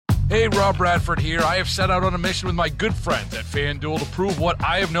Hey, Rob Bradford here. I have set out on a mission with my good friends at FanDuel to prove what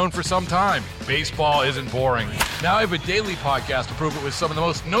I have known for some time. Baseball isn't boring. Now I have a daily podcast to prove it with some of the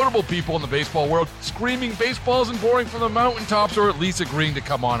most notable people in the baseball world, screaming baseball isn't boring from the mountaintops, or at least agreeing to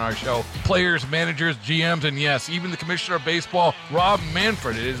come on our show. Players, managers, GMs, and yes, even the commissioner of baseball, Rob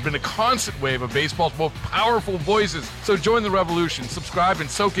Manfred. It has been a constant wave of baseball's most powerful voices. So join the revolution. Subscribe and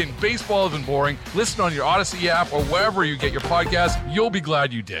soak in Baseball Isn't Boring. Listen on your Odyssey app or wherever you get your podcasts. You'll be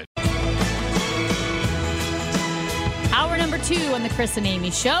glad you did. Hour number 2 on the Chris and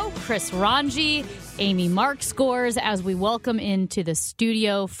Amy Show. Chris Ranji, Amy Mark scores as we welcome into the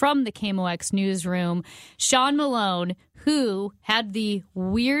studio from the KMOX newsroom, Sean Malone, who had the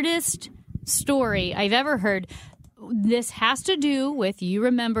weirdest story I've ever heard. This has to do with, you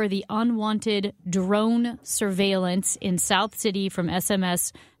remember, the unwanted drone surveillance in South City from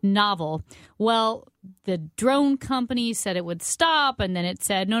SMS Novel. Well, the drone company said it would stop, and then it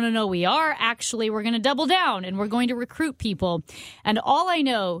said, no, we're going to double down, and we're going to recruit people. And all I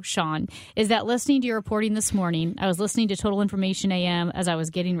know, Sean, is that listening to your reporting this morning, I was listening to Total Information AM as I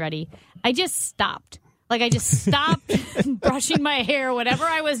was getting ready. I just stopped. I just stopped brushing my hair, whatever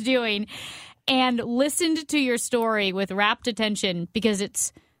I was doing, and listened to your story with rapt attention because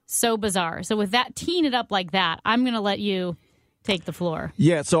it's so bizarre. So with that, teeing it up like that, I'm going to let you take the floor.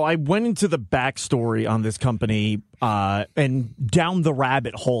 Yeah, so I went into the backstory on this company and down the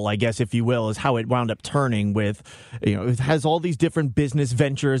rabbit hole, I guess, if you will, is how it wound up turning with, it has all these different business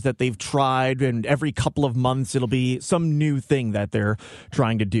ventures that they've tried, and every couple of months it'll be some new thing that they're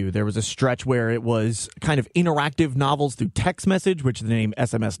trying to do. There was a stretch where it was kind of interactive novels through text message, which the name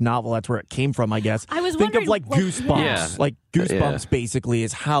SMS Novel, that's where it came from, I guess. I was wondering, think of Goosebumps. Yeah. Goosebumps basically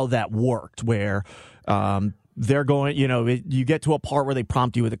is how that worked, where they're going, you get to a part where they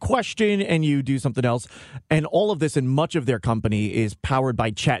prompt you with a question and you do something else. And all of this and much of their company is powered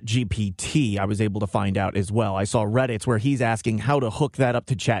by ChatGPT, I was able to find out as well. I saw Reddit's where he's asking how to hook that up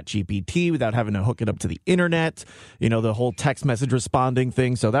to ChatGPT without having to hook it up to the internet, the whole text message responding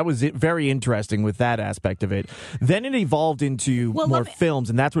thing. So that was very interesting with that aspect of it. Then it evolved into more films,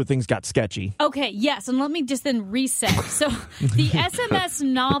 and that's where things got sketchy. Okay, yes. And let me just then reset. So the SMS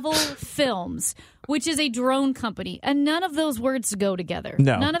Novel films, which is a drone company, and none of those words go together.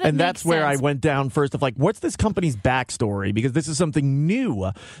 No, none of it. And that's where I went down first of what's this company's backstory? Because this is something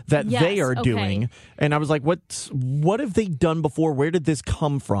new that they are doing. And I was like, what have they done before? Where did this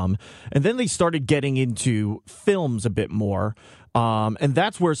come from? And then they started getting into films a bit more. And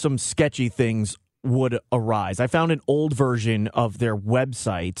that's where some sketchy things would arise. I found an old version of their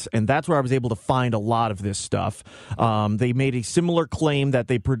website, and that's where I was able to find a lot of this stuff. They made a similar claim that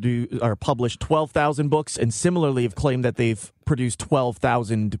they published 12,000 books, and similarly have claimed that they've produced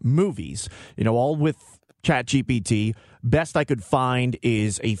 12,000 movies, all with ChatGPT. Best I could find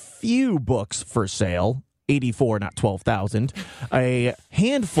is a few books for sale. 84, not 12,000. A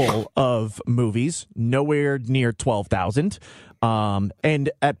handful of movies, nowhere near 12,000. And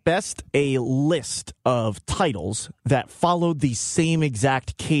at best, a list of titles that followed the same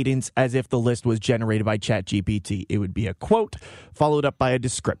exact cadence as if the list was generated by ChatGPT. It would be a quote followed up by a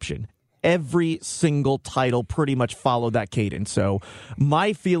description. Every single title pretty much followed that cadence. So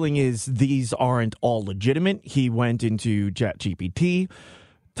my feeling is these aren't all legitimate. He went into ChatGPT,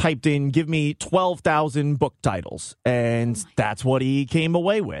 typed in, give me 12,000 book titles, and that's what he came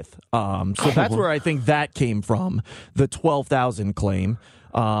away with. So that's where I think that came from, the 12,000 claim.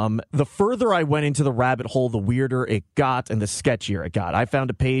 The further I went into the rabbit hole, the weirder it got and the sketchier it got. I found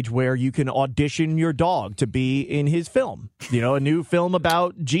a page where you can audition your dog to be in his film. A new film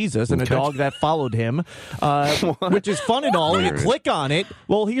about Jesus and a dog that followed him, which is fun and all. You click on it.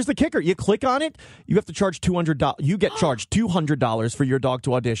 Well, here's the kicker. You click on it, you have to charge $200. You get charged $200 for your dog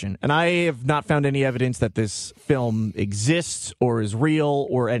to audition. And I have not found any evidence that this film exists or is real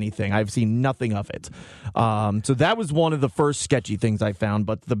or anything. I've seen nothing of it. So that was one of the first sketchy things I found.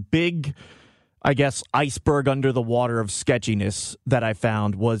 But the big, I guess, iceberg under the water of sketchiness that I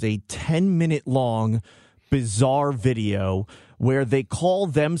found was a 10-minute long bizarre video where they call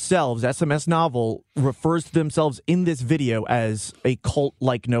themselves, SMS Novel refers to themselves in this video as a cult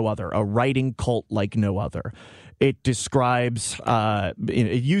like no other, a writing cult like no other. It describes,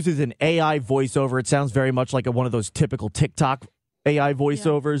 it uses an AI voiceover. It sounds very much like one of those typical TikTok AI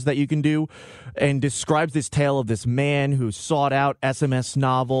voiceovers that you can do, and describes this tale of this man who sought out SMS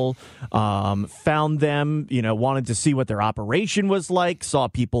Novel, found them, wanted to see what their operation was like, saw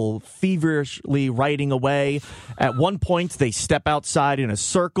people feverishly writing away. At one point, they step outside in a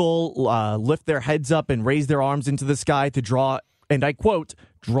circle, lift their heads up and raise their arms into the sky to draw, and I quote,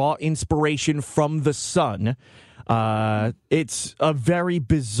 draw inspiration from the sun. It's a very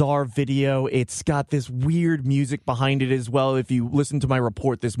bizarre video. It's got this weird music behind it as well. If you listen to my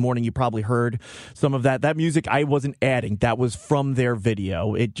report this morning, you probably heard some of that. That music I wasn't adding. That was from their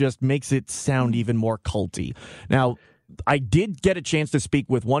video. It just makes it sound even more culty. Now, I did get a chance to speak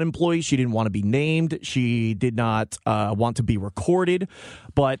with one employee. She didn't want to be named. She did not want to be recorded.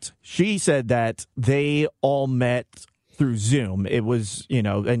 But she said that they all met through Zoom. It was,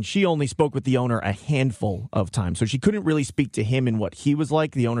 and she only spoke with the owner a handful of times. So she couldn't really speak to him and what he was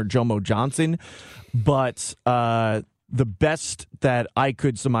like, the owner, Jomo Johnson. But the best that I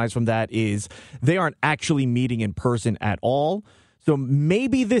could surmise from that is they aren't actually meeting in person at all. So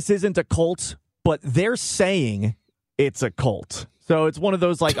maybe this isn't a cult, but they're saying it's a cult. So it's one of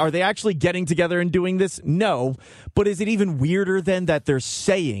those, like, are they actually getting together and doing this? No. But is it even weirder than that they're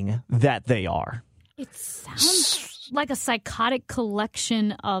saying that they are? It sounds like a psychotic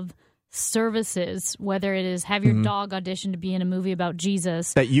collection of services, whether it is have your dog audition to be in a movie about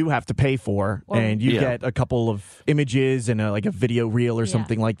Jesus that you have to pay for, and you get a couple of images and a video reel or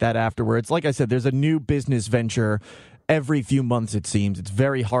something like that afterwards. Like I said, there's a new business venture every few months, it seems. It's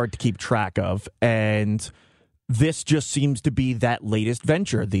very hard to keep track of, and this just seems to be that latest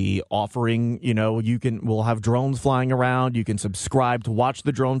venture. The offering, we'll have drones flying around. You can subscribe to watch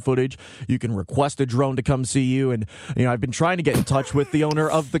the drone footage. You can request a drone to come see you. And, I've been trying to get in touch with the owner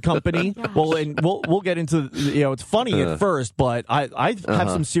of the company. Well, and we'll get into, it's funny at first, but I have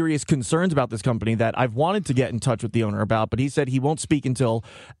some serious concerns about this company that I've wanted to get in touch with the owner about, but he said he won't speak until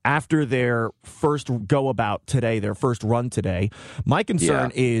after their first go about today, their first run today. My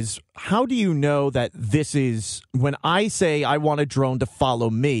concern is, how do you know that this is, when I say I want a drone to follow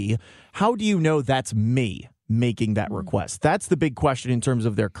me, how do you know that's me making that request? That's the big question in terms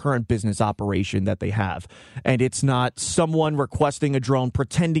of their current business operation that they have. And it's not someone requesting a drone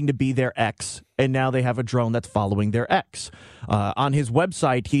pretending to be their ex, and now they have a drone that's following their ex. On his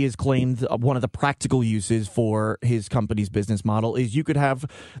website, he has claimed one of the practical uses for his company's business model is you could have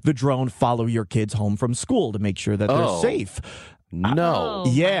the drone follow your kids home from school to make sure that they're safe. No.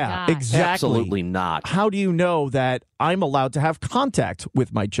 Yeah, exactly. Absolutely not. How do you know that I'm allowed to have contact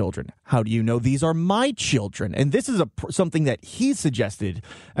with my children? How do you know these are my children? And this is something that he suggested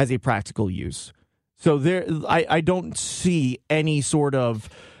as a practical use. So I don't see any sort of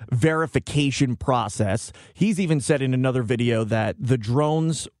verification process. He's even said in another video that the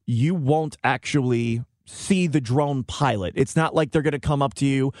drones, you won't actually see the drone pilot. It's not like they're going to come up to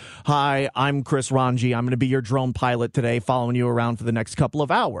you, hi, I'm Chris Ranji, I'm going to be your drone pilot today, following you around for the next couple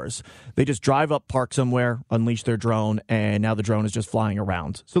of hours. They just drive up, park somewhere, unleash their drone, and now the drone is just flying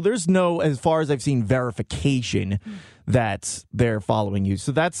around. So there's no, as far as I've seen, verification that they're following you.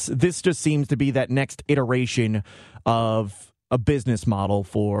 So this just seems to be that next iteration of a business model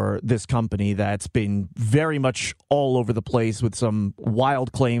for this company that's been very much all over the place with some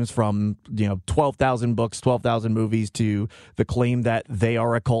wild claims from, 12,000 books, 12,000 movies to the claim that they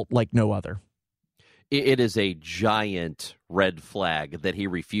are a cult like no other. It is a giant red flag that he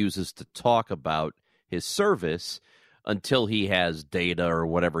refuses to talk about his service until he has data or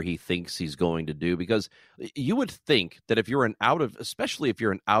whatever he thinks he's going to do. Because you would think that if you're especially if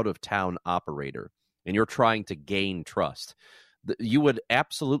you're an out-of-town operator and you're trying to gain trust, you would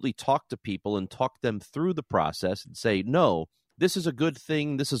absolutely talk to people and talk them through the process and say, no, this is a good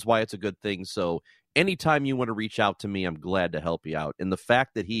thing. This is why it's a good thing. So anytime you want to reach out to me, I'm glad to help you out. And the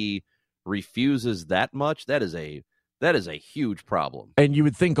fact that he refuses that much, that is a huge problem. And you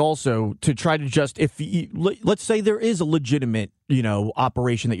would think also to try to let's say there is a legitimate,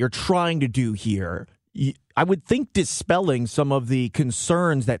 operation that you're trying to do here. I would think dispelling some of the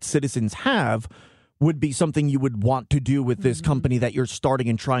concerns that citizens have would be something you would want to do with this company that you're starting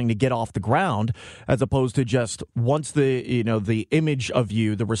and trying to get off the ground, as opposed to just once the image of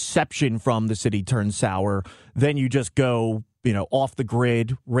you, the reception from the city turns sour, then you just go, off the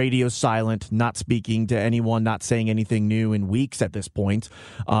grid, radio silent, not speaking to anyone, not saying anything new in weeks at this point.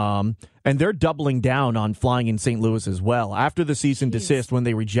 And they're doubling down on flying in St. Louis as well. After the cease and desist, when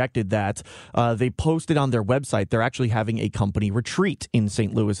they rejected that, they posted on their website they're actually having a company retreat in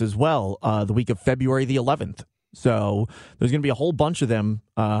St. Louis as well, the week of February the 11th. So there's going to be a whole bunch of them.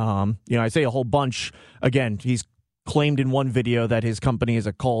 I say a whole bunch. Again, he's claimed in one video that his company is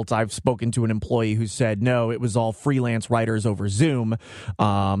a cult. I've spoken to an employee who said, no, it was all freelance writers over Zoom.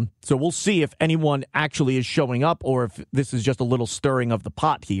 So we'll see if anyone actually is showing up or if this is just a little stirring of the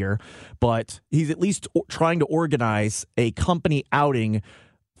pot here. But he's at least trying to organize a company outing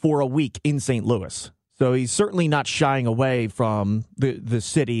for a week in St. Louis. So he's certainly not shying away from the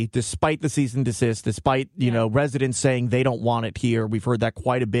city, despite the cease and desist, despite, residents saying they don't want it here. We've heard that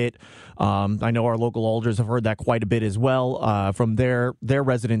quite a bit. I know our local alders have heard that quite a bit as well from their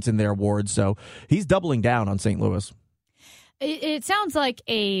residents in their wards. So he's doubling down on St. Louis. It sounds like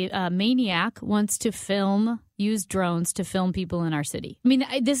a maniac wants to use drones to film people in our city. I mean,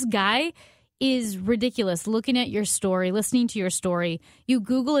 this guy is ridiculous. Looking at your story, listening to your story, you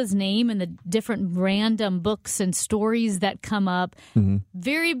Google his name and the different random books and stories that come up. Mm-hmm.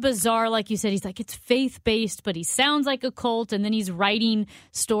 Very bizarre, like you said. He's like, it's faith-based, but he sounds like a cult. And then he's writing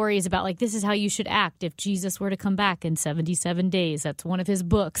stories about, like, this is how you should act if Jesus were to come back in 77 days. That's one of his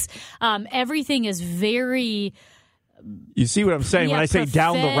books. Everything is very... You see what I'm saying when I say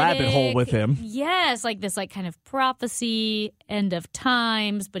down the rabbit hole with him? Yes, like this kind of prophecy, end of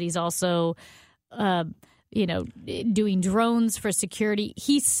times, but he's also, doing drones for security.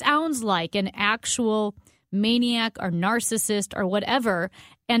 He sounds like an actual maniac or narcissist or whatever,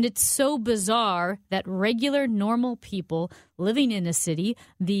 and it's so bizarre that regular, normal people living in a city,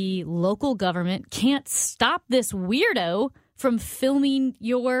 the local government, can't stop this weirdo from filming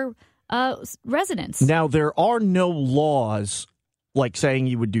your residents. Now, there are no laws like saying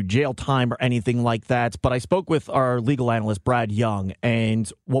you would do jail time or anything like that, but I spoke with our legal analyst, Brad Young,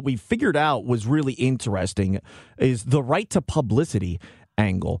 and what we figured out was really interesting is the right to publicity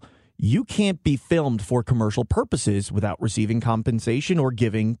angle. You can't be filmed for commercial purposes without receiving compensation or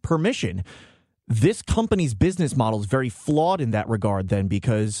giving permission. This company's business model is very flawed in that regard then,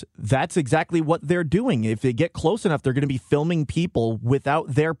 because that's exactly what they're doing. If they get close enough, they're going to be filming people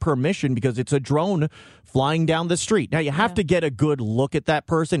without their permission because it's a drone flying down the street. Now, you have to get a good look at that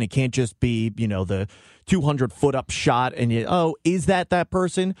person. It can't just be, the 200-foot up shot and, is that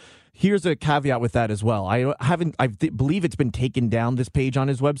person? Here's a caveat with that as well. I believe it's been taken down, this page on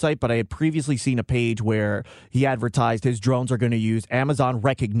his website, but I had previously seen a page where he advertised his drones are going to use Amazon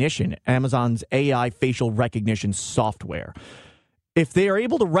Recognition, Amazon's AI facial recognition software. If they are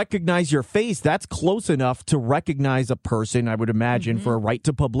able to recognize your face, that's close enough to recognize a person, I would imagine, for a right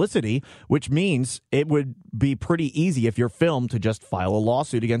to publicity, which means it would be pretty easy if you're filmed to just file a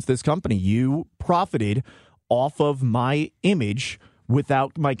lawsuit against this company. You profited off of my image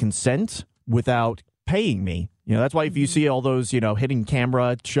without my consent, without paying me. That's why if you see all those, hidden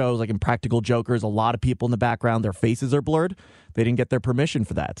camera shows like in Practical Jokers, a lot of people in the background, their faces are blurred. They didn't get their permission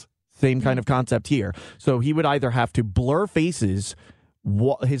for that. Same kind of concept here. So he would either have to blur faces,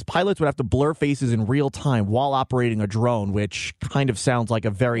 his pilots would have to blur faces in real time while operating a drone, which kind of sounds like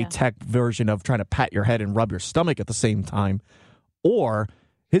a very tech version of trying to pat your head and rub your stomach at the same time. Or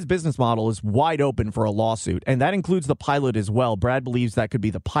his business model is wide open for a lawsuit, and that includes the pilot as well. Brad believes that could be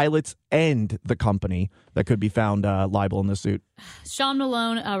the pilots and the company that could be found liable in this suit. Sean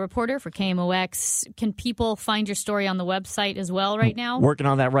Malone, a reporter for KMOX. Can people find your story on the website as well right now? Working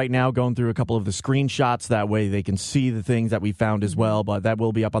on that right now, going through a couple of the screenshots. That way they can see the things that we found as well, but that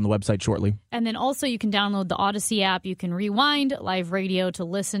will be up on the website shortly. And then also you can download the Odyssey app. You can rewind live radio to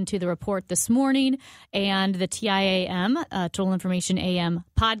listen to the report this morning, and the TIAM, Total Information AM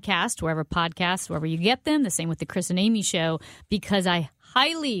podcast, wherever you get them. The same with the Chris and Amy show, because I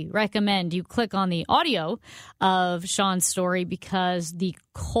highly recommend you click on the audio of Sean's story, because the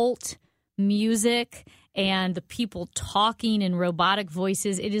cult music and the people talking in robotic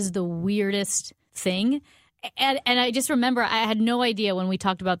voices, it is the weirdest thing. And I just remember I had no idea when we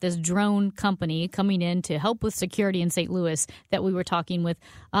talked about this drone company coming in to help with security in St. Louis that we were talking with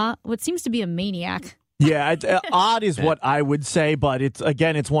what seems to be a maniac. Yeah, odd is what I would say, but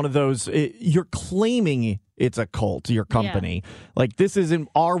it's one of those, you're claiming it's a cult, your company. Yeah. Like, this isn't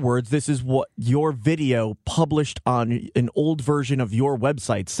our words, this is what your video published on an old version of your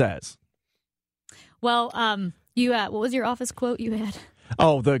website says. Well, what was your office quote you had?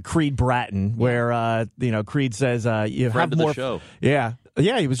 Oh, the Creed Bratton, where Creed says you friend have more of the show. Yeah,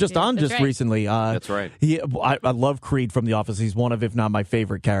 he was just on recently. That's right. I love Creed from The Office. He's one of, if not my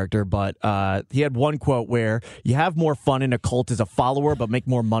favorite character. But he had one quote where you have more fun in a cult as a follower, but make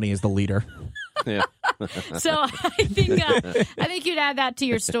more money as the leader. Yeah. So I think you'd add that to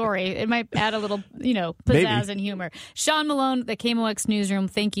your story. It might add a little, pizzazz and humor. Sean Malone, the KMOX Newsroom,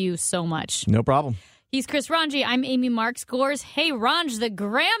 thank you so much. No problem. He's Chris Ranji. I'm Amy Markscores. Hey, Ranj, the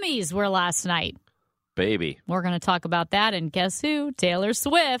Grammys were last night. Baby. We're going to talk about that, and guess who? Taylor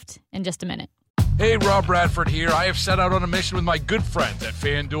Swift in just a minute. Hey, Rob Bradford here. I have set out on a mission with my good friends at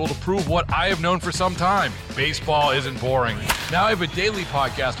FanDuel to prove what I have known for some time. Baseball isn't boring. Now I have a daily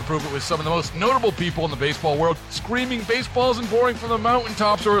podcast to prove it with some of the most notable people in the baseball world, screaming baseball isn't boring from the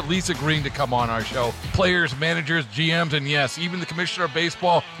mountaintops, or at least agreeing to come on our show. Players, managers, GMs, and yes, even the commissioner of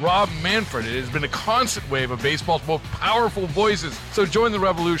baseball, Rob Manfred. It has been a constant wave of baseball's most powerful voices. So join the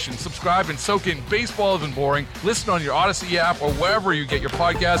revolution. Subscribe and soak in Baseball Isn't Boring. Listen on your Odyssey app or wherever you get your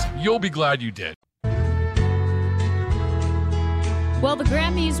podcast. You'll be glad you did. Well, the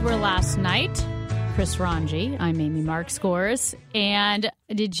Grammys were last night. Chris Ranji, I'm Amy Markscores. And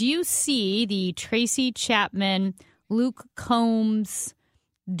did you see the Tracy Chapman, Luke Combs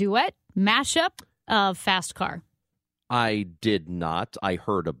duet mashup of Fast Car? I did not. I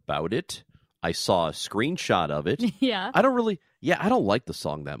heard about it. I saw a screenshot of it. Yeah. I don't like the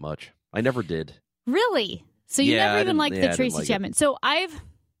song that much. I never did. Really? So you never even liked the Tracy Chapman. So I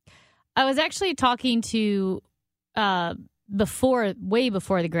was actually talking to way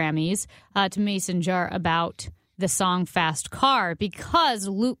before the Grammys, to Mason Jar about the song Fast Car, because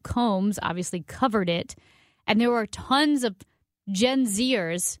Luke Combs obviously covered it, and there were tons of Gen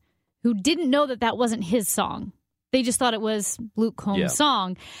Zers who didn't know that wasn't his song. They just thought it was Luke Combs'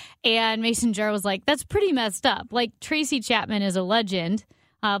 song. And Mason Jar was like, that's pretty messed up. Like, Tracy Chapman is a legend.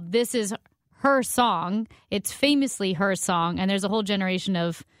 This is her song. It's famously her song. And there's a whole generation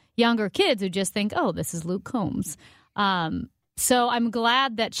of younger kids who just think, oh, this is Luke Combs. So I'm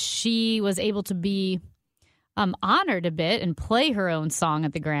glad that she was able to be honored a bit and play her own song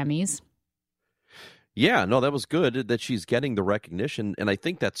at the Grammys. Yeah, no, that was good that she's getting the recognition. And I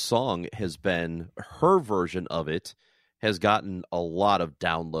think that song has been, her version of it has gotten a lot of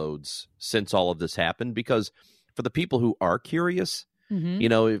downloads since all of this happened. Because for the people who are curious, you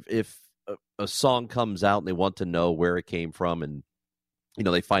know, if a song comes out and they want to know where it came from and, you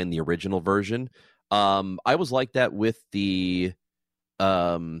know, they find the original version. I was like that with the,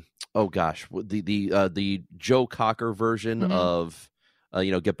 the Joe Cocker version of,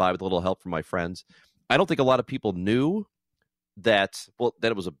 Get By With a Little Help from My Friends. I don't think a lot of people knew that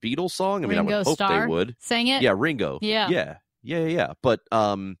it was a Beatles song. I mean, Ringo I would hope Starr they would. sang it? Yeah, Ringo. Yeah. But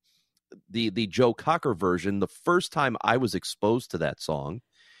the Joe Cocker version, the first time I was exposed to that song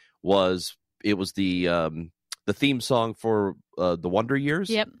was the theme song for the Wonder Years.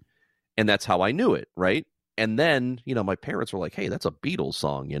 Yep. And that's how I knew it, right? And then, you know, my parents were like, hey, that's a Beatles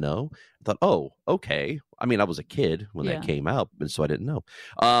song, you know? I thought, oh, okay. I mean, I was a kid when that came out, and so I didn't know.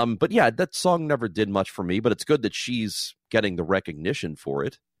 But yeah, that song never did much for me, but it's good that she's getting the recognition for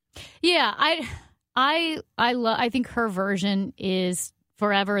it. Yeah, I think her version is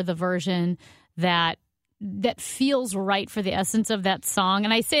forever the version that feels right for the essence of that song.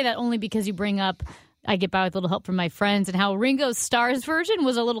 And I say that only because you bring up I Get By With a Little Help from My Friends and how Ringo Starr's version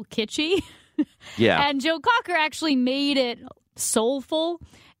was a little kitschy. Yeah. And Joe Cocker actually made it soulful.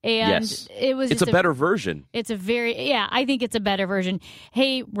 And it's a better version. I think it's a better version.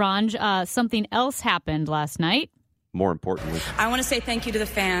 Hey, Ranj, something else happened last night. More importantly, I want to say thank you to the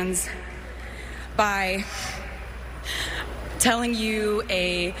fans by telling you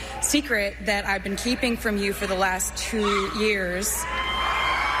a secret that I've been keeping from you for the last 2 years,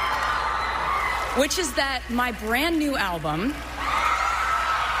 which is that my brand new album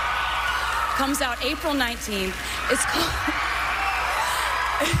comes out April 19th.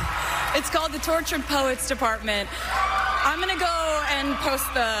 It's called The Tortured Poets Department. I'm going to go and post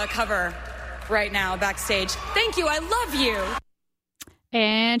the cover right now backstage. Thank you. I love you.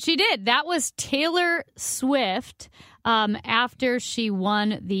 And she did. That was Taylor Swift after she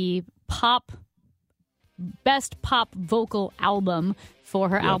won the Best Pop Vocal Album for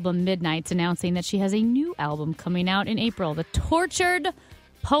her album Midnights, announcing that she has a new album coming out in April, The Tortured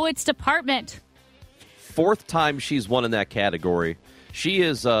Poets Department. 4th time she's won in that category. She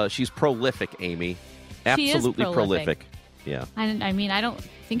is she's prolific, Amy. Absolutely prolific. Yeah. I mean, I don't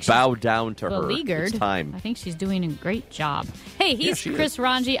think she's bow down to beleaguered. Her. It's time. I think she's doing a great job. Hey, he's Chris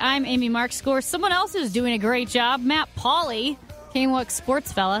Ranji. I'm Amy Markscore. Someone else is doing a great job. Matt Pauley, KMOX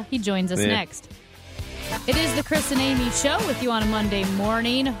sports fella. He joins us next. It is the Chris and Amy Show with you on a Monday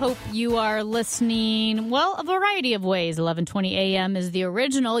morning. Hope you are listening, well, a variety of ways. 11:20 a.m. is the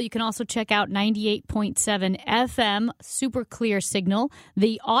original. You can also check out 98.7 FM, super clear signal.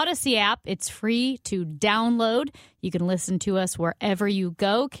 The Odyssey app, it's free to download. You can listen to us wherever you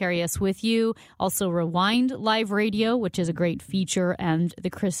go, carry us with you. Also, Rewind Live Radio, which is a great feature, and the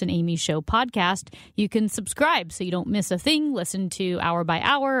Chris and Amy Show podcast. You can subscribe so you don't miss a thing. Listen to hour by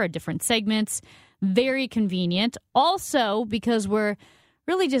hour or different segments. Very convenient. Also, because we're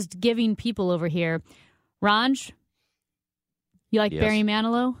really just giving people over here. Ranj, you like Barry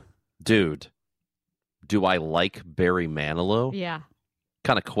Manilow? Dude, Do I like Barry Manilow? Yeah.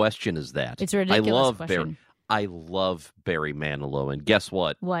 Kind of question is that? It's a ridiculous question. I love Barry Manilow, and guess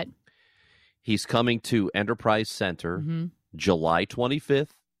what? What? He's coming to Enterprise Center July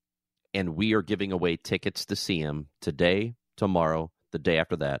 25th, and we are giving away tickets to see him today, tomorrow, the day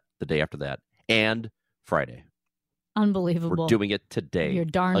after that, and Friday. Unbelievable. We're doing it today. You're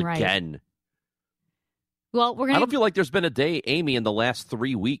darn right. Again. Well, I don't feel like there's been a day, Amy, in the last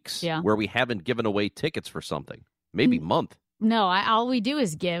 3 weeks where we haven't given away tickets for something. Maybe month. No, all we do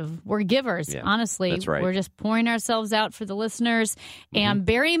is give. We're givers, honestly. That's right. We're just pouring ourselves out for the listeners. And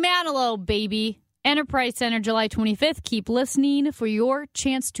Barry Manilow, baby. Enterprise Center, July 25th. Keep listening for your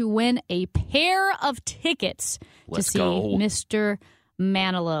chance to win a pair of tickets to see Mr.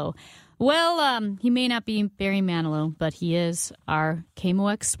 Manilow. Well, he may not be Barry Manilow, but he is our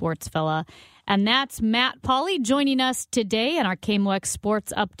KMOX sports fella. And that's Matt Pauley joining us today in our KMOX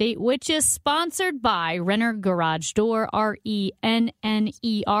Sports Update, which is sponsored by Renner Garage Door,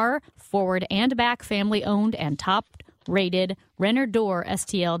 RENNER, forward and back, family-owned and top-rated,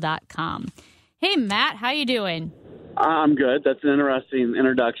 RennerDoorSTL.com. Hey, Matt, how you doing? I'm good. That's an interesting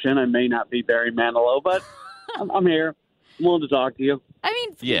introduction. I may not be Barry Manilow, but I'm here. I'm willing to talk to you. I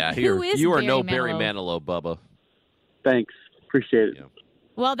mean, you are Barry no Manilow? Barry Manilow, Bubba. Thanks. Appreciate it. Yeah.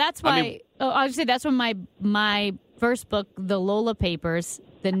 Well, that's why. I would say that's when my first book, The Lola Papers,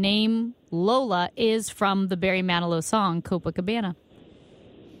 the name Lola is from the Barry Manilow song Copacabana.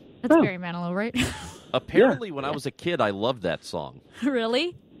 That's Barry Manilow, right? Apparently, when I was a kid, I loved that song.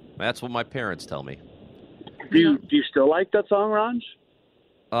 Really? That's what my parents tell me. Do you still like that song, Ranj?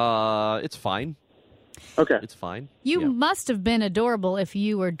 It's fine. Okay. It's fine. You must have been adorable if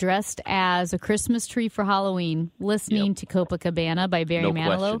you were dressed as a Christmas tree for Halloween, listening to Copacabana by Barry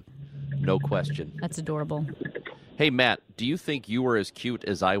Manilow. No question. That's adorable. Hey, Matt, do you think you were as cute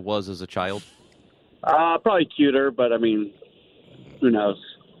as I was as a child? Probably cuter, but I mean, who knows?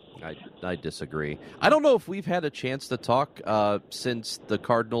 I disagree. I don't know if we've had a chance to talk since the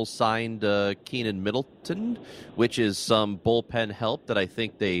Cardinals signed Keenan Middleton, which is some bullpen help that I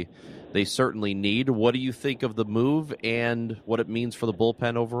think they certainly need. What do you think of the move and what it means for the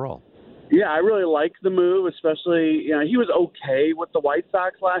bullpen overall? Yeah, I really like the move, especially, he was okay with the White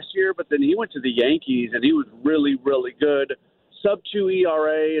Sox last year, but then he went to the Yankees, and he was really, really good. Sub-2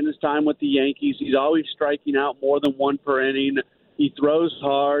 ERA in his time with the Yankees. He's always striking out more than one per inning. He throws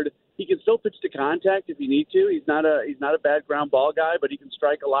hard. He can still pitch to contact if you need to. He's not a bad ground ball guy, but he can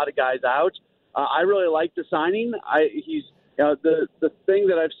strike a lot of guys out. I really like the signing. The thing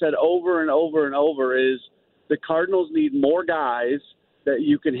that I've said over and over and over is the Cardinals need more guys that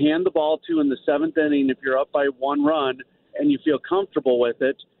you can hand the ball to in the seventh inning if you're up by one run and you feel comfortable with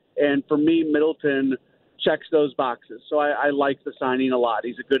it. And for me, Middleton checks those boxes. So I like the signing a lot.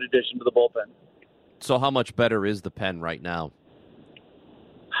 He's a good addition to the bullpen. So how much better is the pen right now?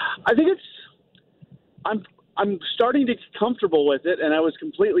 I think I'm starting to get comfortable with it, and I was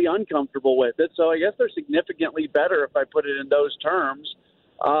completely uncomfortable with it. So I guess they're significantly better if I put it in those terms.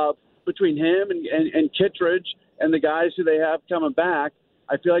 Between him and Kittredge and the guys who they have coming back,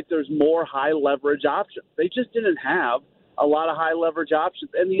 I feel like there's more high leverage options. They just didn't have a lot of high leverage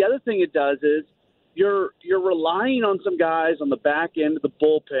options. And the other thing it does is you're relying on some guys on the back end of the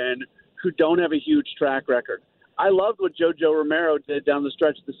bullpen who don't have a huge track record. I loved what JoJo Romero did down the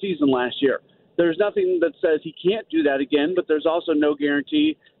stretch of the season last year. There's nothing that says he can't do that again, but there's also no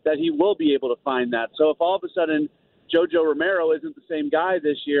guarantee that he will be able to find that. So if all of a sudden JoJo Romero isn't the same guy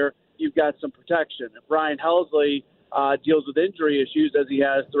this year, you've got some protection. If Ryan Helsley deals with injury issues as he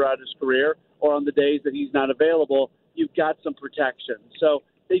has throughout his career, or on the days that he's not available, you've got some protection. So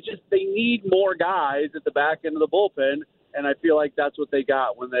they need more guys at the back end of the bullpen, and I feel like that's what they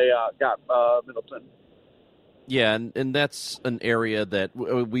got when they got Middleton. Yeah, and that's an area that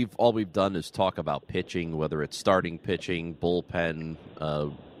all we've done is talk about pitching, whether it's starting pitching, bullpen,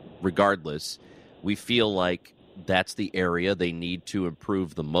 regardless. We feel like that's the area they need to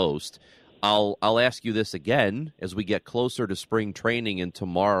improve the most. I'll ask you this again as we get closer to spring training, and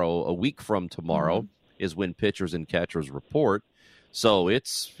tomorrow, a week from tomorrow, is when pitchers and catchers report. So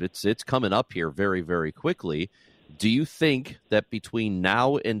it's coming up here very, very quickly. Do you think that between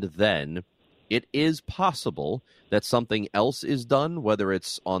now and then it is possible that something else is done, whether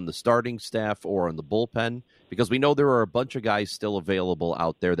it's on the starting staff or on the bullpen? Because we know there are a bunch of guys still available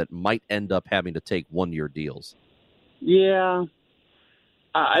out there that might end up having to take one-year deals. Yeah,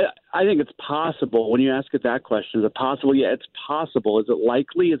 I think it's possible. When you ask it that question, is it possible? Yeah, it's possible. Is it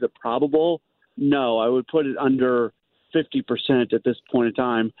likely? Is it probable? No, I would put it under 50% at this point in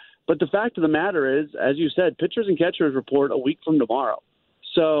time. But the fact of the matter is, as you said, pitchers and catchers report a week from tomorrow.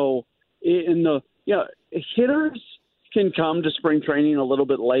 So in the hitters can come to spring training a little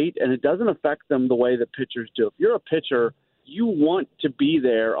bit late, and it doesn't affect them the way that pitchers do. If you're a pitcher, you want to be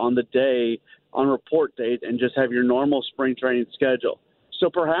there on the day, on report date, and just have your normal spring training schedule. So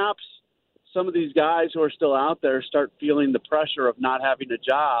perhaps some of these guys who are still out there start feeling the pressure of not having a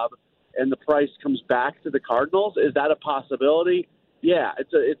job, and the price comes back to the Cardinals. Is that a possibility? Yeah,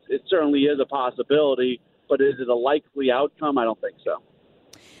 it certainly is a possibility, but is it a likely outcome? I don't think so.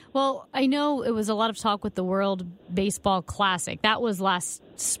 Well, I know it was a lot of talk with the World Baseball Classic. That was last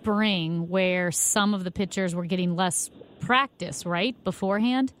spring where some of the pitchers were getting less practice, right,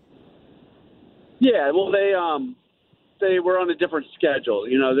 beforehand? Yeah, well, they were on a different schedule.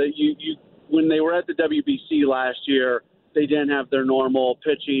 When they were at the WBC last year, they didn't have their normal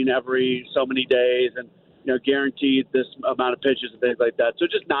pitching every so many days and, guaranteed this amount of pitches and things like that. So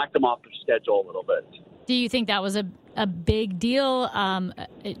it just knocked them off their schedule a little bit. Do you think that was a big deal,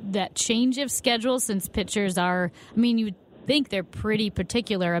 that change of schedule, since pitchers are, you would think they're pretty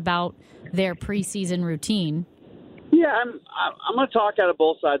particular about their preseason routine? Yeah, I'm going to talk out of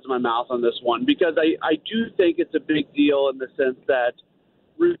both sides of my mouth on this one, because I do think it's a big deal in the sense that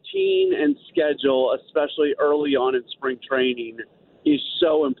routine and schedule, especially early on in spring training, is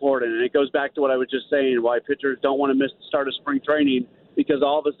so important. And it goes back to what I was just saying, why pitchers don't want to miss the start of spring training, because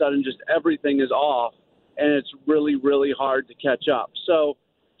all of a sudden just everything is off, and it's really, really hard to catch up. So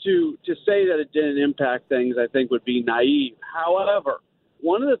to say that it didn't impact things, I think would be naive. However,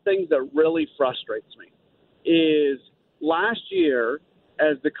 one of the things that really frustrates me is last year,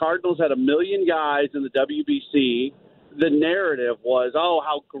 as the Cardinals had 1 million guys in the WBC, the narrative was, oh,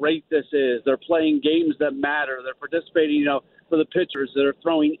 how great this is. They're playing games that matter. They're participating, for the pitchers. They're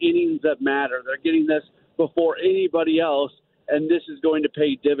throwing innings that matter. They're getting this before anybody else, and this is going to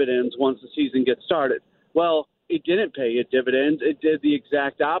pay dividends once the season gets started. Well, it didn't pay a dividend. It did the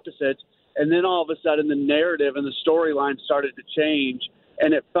exact opposite, and then all of a sudden the narrative and the storyline started to change,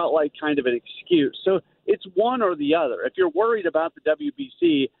 and it felt like kind of an excuse. So it's one or the other. If you're worried about the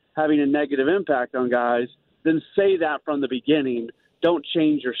WBC having a negative impact on guys, then say that from the beginning. Don't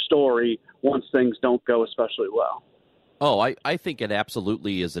change your story once things don't go especially well. Oh, I think it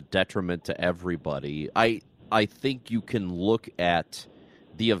absolutely is a detriment to everybody. I think you can look at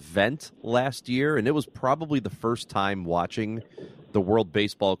the event last year, and it was probably the first time watching the World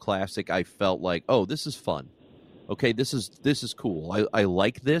Baseball Classic I felt like, oh, this is fun. Okay, this is cool. I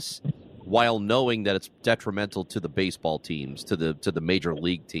like this, while knowing that it's detrimental to the baseball teams, to the major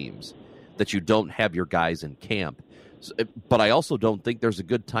league teams, that you don't have your guys in camp. But I also don't think there's a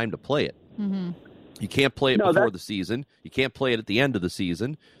good time to play it. Mm-hmm. You can't play it before the season. You can't play it at the end of the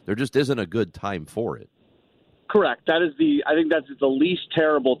season. There just isn't a good time for it. Correct. I think that's the least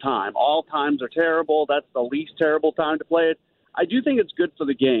terrible time. All times are terrible. That's the least terrible time to play it. I do think it's good for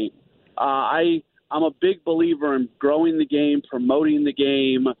the game. I'm a big believer in growing the game, promoting the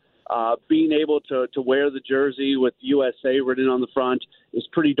game. Being able to wear the jersey with USA written on the front is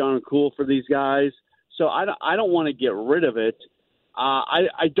pretty darn cool for these guys. So I don't want to get rid of it.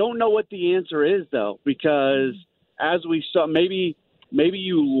 I don't know what the answer is, though, because as we saw, maybe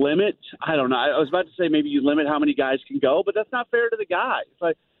you limit. I don't know. I was about to say maybe you limit how many guys can go, but that's not fair to the guys.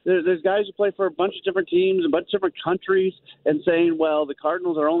 Like, there's guys who play for a bunch of different teams, a bunch of different countries, and saying, well, the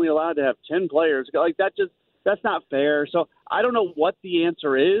Cardinals are only allowed to have 10 players. Like, that's not fair. So I don't know what the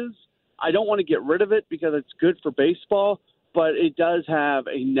answer is. I don't want to get rid of it because it's good for baseball, but it does have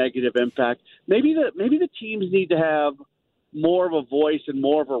a negative impact. Maybe the teams need to have more of a voice and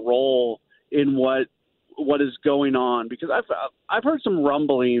more of a role in what is going on, because I've heard some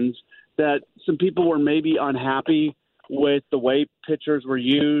rumblings that some people were maybe unhappy with the way pitchers were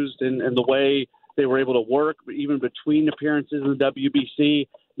used and the way they were able to work even between appearances in the WBC.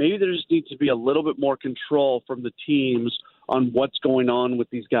 Maybe there just needs to be a little bit more control from the teams on what's going on with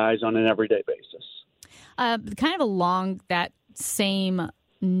these guys on an everyday basis. Kind of along that same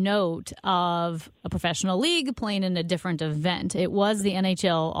note of a professional league playing in a different event. It was the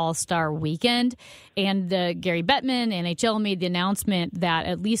NHL All-Star Weekend, and Gary Bettman, NHL, made the announcement that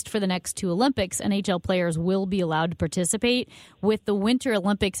at least for the next 2 Olympics, NHL players will be allowed to participate. With the Winter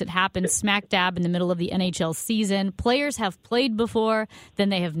Olympics, it happened smack dab in the middle of the NHL season. Players have played before, then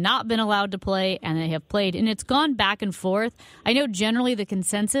they have not been allowed to play, and they have played, and it's gone back and forth. I know generally the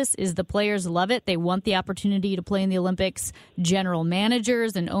consensus is the players love it. They want the opportunity to play in the Olympics. General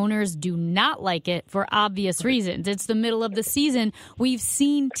managers and owners do not like it for obvious reasons. It's the middle of the season. We've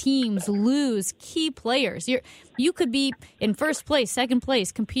seen teams lose key players. You could be in first place, second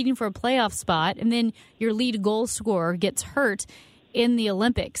place, competing for a playoff spot, and then your lead goal scorer gets hurt in the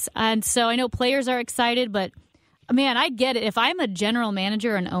Olympics. And so I know players are excited, but man, I get it. If I'm a general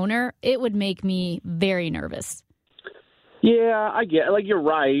manager and owner, it would make me very nervous. Yeah, I get it. Like, you're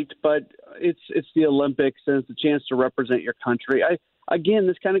right, but it's the Olympics and it's a chance to represent your country. Again,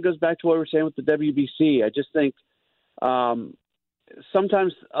 this kind of goes back to what we were saying with the WBC. I just think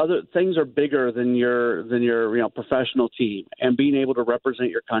sometimes other things are bigger than your professional team, and being able to represent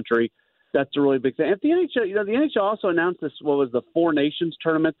your country, that's a really big thing. If the NHL, the NHL also announced this, what was the Four Nations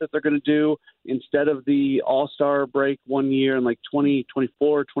tournament that they're going to do instead of the All-Star break one year in like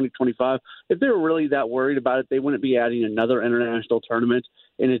 2024, 2025. If they were really that worried about it, they wouldn't be adding another international tournament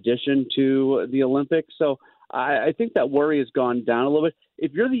in addition to the Olympics. So I think that worry has gone down a little bit.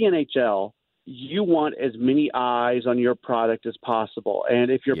 If you're the NHL, you want as many eyes on your product as possible.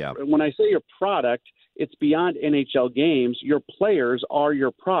 And if when I say your product, it's beyond NHL games. Your players are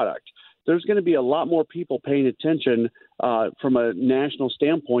your product. There's going to be a lot more people paying attention from a national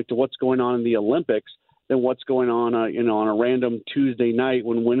standpoint to what's going on in the Olympics than what's going on, on a random Tuesday night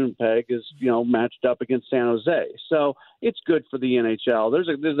when Winnipeg is, matched up against San Jose. So it's good for the NHL.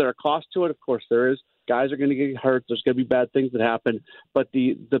 Is there a cost to it? Of course there is. Guys are going to get hurt. There's going to be bad things that happen, but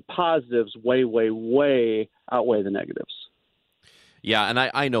the positives way, way, way outweigh the negatives. Yeah, and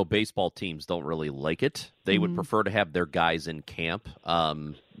I know baseball teams don't really like it. They would prefer to have their guys in camp.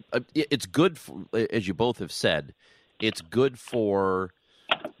 It's good, as you both have said, it's good for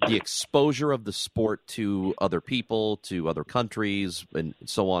the exposure of the sport to other people, to other countries, and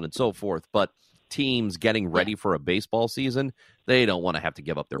so on and so forth. But teams getting ready for a baseball season, they don't want to have to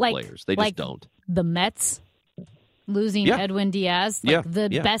give up their players. They just don't. The Mets losing Edwin Diaz,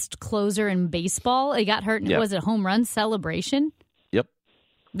 the best closer in baseball. He got hurt, and was it a home run celebration?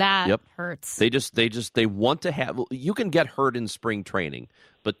 That hurts. They want to have. You can get hurt in spring training,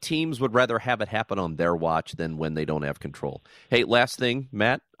 but teams would rather have it happen on their watch than when they don't have control. Hey, last thing,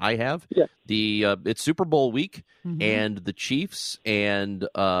 Matt, I have it's Super Bowl week, and the Chiefs and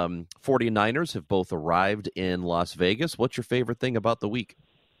 49ers have both arrived in Las Vegas. What's your favorite thing about the week?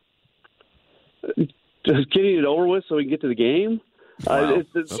 Just getting it over with so we can get to the game. Wow.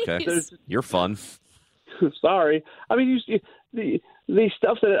 Okay, you're fun. Sorry, I mean the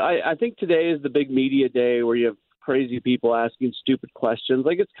stuff that I think today is the big media day where you have crazy people asking stupid questions.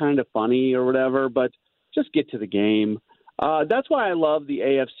 Like, it's kind of funny or whatever, but just get to the game. That's why I love the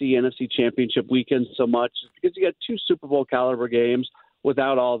AFC NFC Championship weekend so much, because you got two Super Bowl caliber games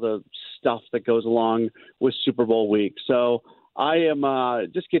without all the stuff that goes along with Super Bowl week. So I am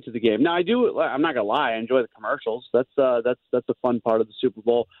just get to the game. Now I'm not gonna lie, I enjoy the commercials. That's a fun part of the Super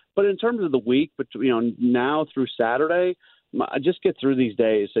Bowl. But in terms of the week, now through Saturday, just get through these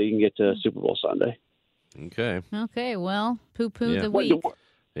days so you can get to Super Bowl Sunday. Okay. Well, poo-poo the week.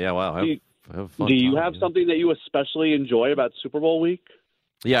 Yeah. Wow. Have fun. Do you have something that you especially enjoy about Super Bowl week?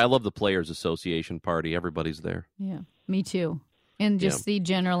 Yeah, I love the Players Association party. Everybody's there. Yeah, me too. And just the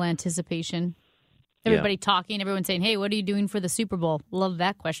general anticipation. Everybody talking, everyone saying, hey, what are you doing for the Super Bowl? Love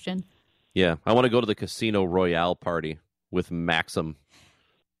that question. Yeah, I want to go to the Casino Royale party with Maxim.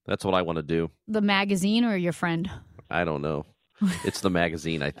 That's what I want to do. The magazine or your friend? I don't know. It's the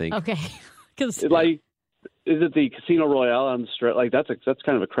magazine, I think. Okay. Is it the Casino Royale on the Strip? Like, that's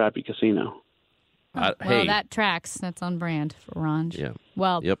kind of a crappy casino. Hey, that tracks. That's on brand for Ronj. Yeah.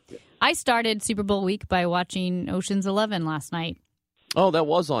 Well, I started Super Bowl week by watching Ocean's 11 last night. Oh, that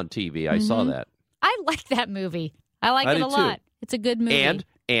was on TV. I saw that. I like that movie. I like it a lot. Too. It's a good movie.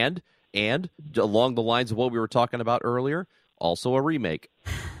 And along the lines of what we were talking about earlier, also a remake.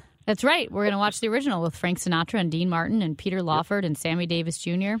 That's right. We're going to watch the original with Frank Sinatra and Dean Martin and Peter Lawford and Sammy Davis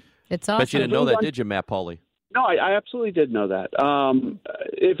Jr. It's awesome. Bet you didn't know that, did you, Matt Pauley? No, I absolutely did know that.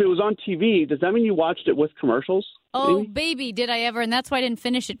 If it was on TV, does that mean you watched it with commercials? Oh, maybe? baby, did I ever. And that's why I didn't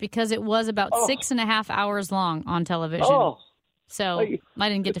finish it, because it was about 6.5 hours long on television. Oh. So I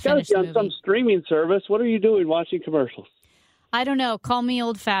didn't get to finish the movie. On some streaming service. What are you doing watching commercials? I don't know. Call me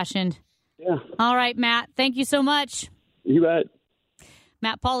old-fashioned. Yeah. All right, Matt. Thank you so much. You bet.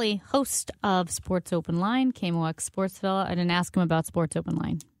 Matt Pauley, host of Sports Open Line, KMOX Sports Fella. I didn't ask him about Sports Open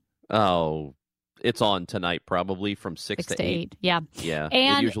Line. Oh, it's on tonight probably from 6 to 8. Yeah. Yeah,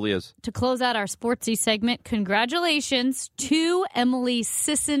 and it usually is. To close out our sportsy segment, congratulations to Emily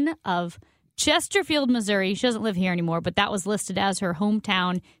Sisson of Chesterfield, Missouri. She doesn't live here anymore, but that was listed as her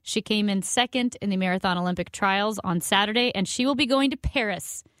hometown. She came in second in the Marathon Olympic trials on Saturday, and she will be going to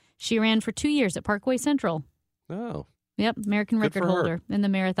Paris. She ran for 2 years at Parkway Central. Oh. Yep, American record holder in the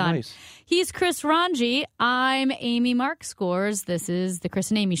marathon. Nice. He's Chris Ronji. I'm Amy Mark Scores. This is the Chris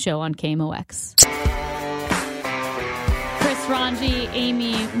and Amy Show on KMOX. Chris Ronji,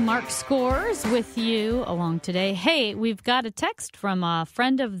 Amy Mark Scores with you along today. Hey, we've got a text from a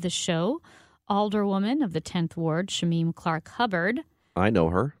friend of the show, Alderwoman of the 10th Ward, Shamim Clark-Hubbard. I know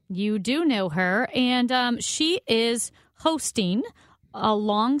her. You do know her, and she is hosting,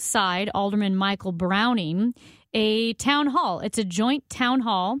 alongside Alderman Michael Browning, a town hall. It's a joint town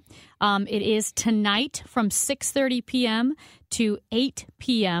hall. It is tonight from 6:30 p.m. to 8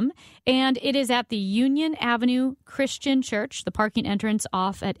 p.m., and it is at the Union Avenue Christian Church, the parking entrance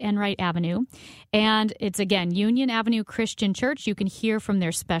off at Enright Avenue. And it's, again, Union Avenue Christian Church. You can hear from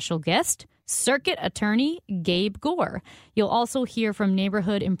their special guest, Circuit Attorney Gabe Gore. You'll also hear from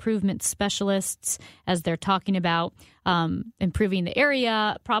neighborhood improvement specialists as they're talking about improving the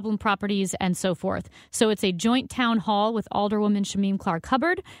area, problem properties, and so forth. So it's a joint town hall with Alderwoman Shamim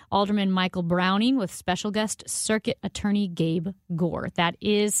Clark-Hubbard, Alderman Michael Browning, with special guest Circuit Attorney Gabe Gore. That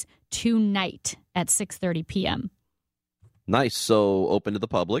is tonight at 6:30 p.m. Nice. So open to the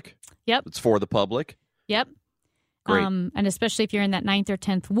public. Yep. It's for the public. Yep. Great. And especially if you're in that 9th or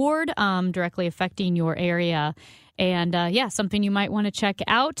 10th ward, directly affecting your area. And, something you might want to check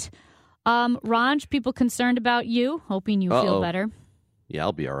out. Ranj, people concerned about you, hoping you feel better. Yeah,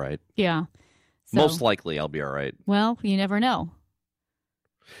 I'll be all right. Yeah. So, Most likely I'll be all right. Well, you never know.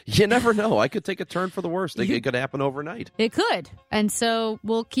 You never know. I could take a turn for the worst. It could happen overnight. It could. And so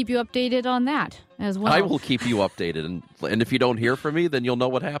we'll keep you updated on that as well. I will keep you updated. And if you don't hear from me, then you'll know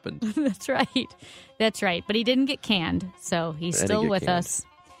what happened. That's right. That's right. But he didn't get canned, so he's still with us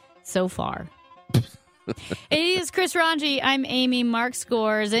so far. It is Chris Ranji. I'm Amy Mark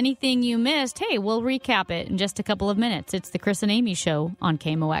Scores. Anything you missed, hey, we'll recap it in just a couple of minutes. It's the Chris and Amy Show on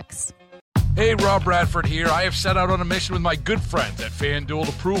KMOX. Hey, Rob Bradford here. I have set out on a mission with my good friends at FanDuel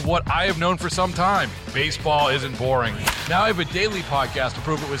to prove what I have known for some time. Baseball isn't boring. Now I have a daily podcast to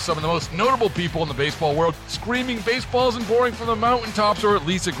prove it with some of the most notable people in the baseball world, screaming baseball isn't boring from the mountaintops, or at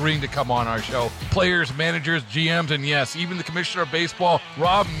least agreeing to come on our show. Players, managers, GMs, and yes, even the commissioner of baseball,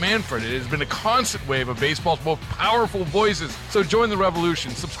 Rob Manfred. It has been a constant wave of baseball's most powerful voices. So join the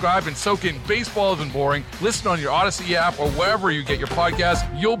revolution. Subscribe and soak in Baseball Isn't Boring. Listen on your Odyssey app or wherever you get your podcasts.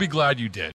 You'll be glad you did.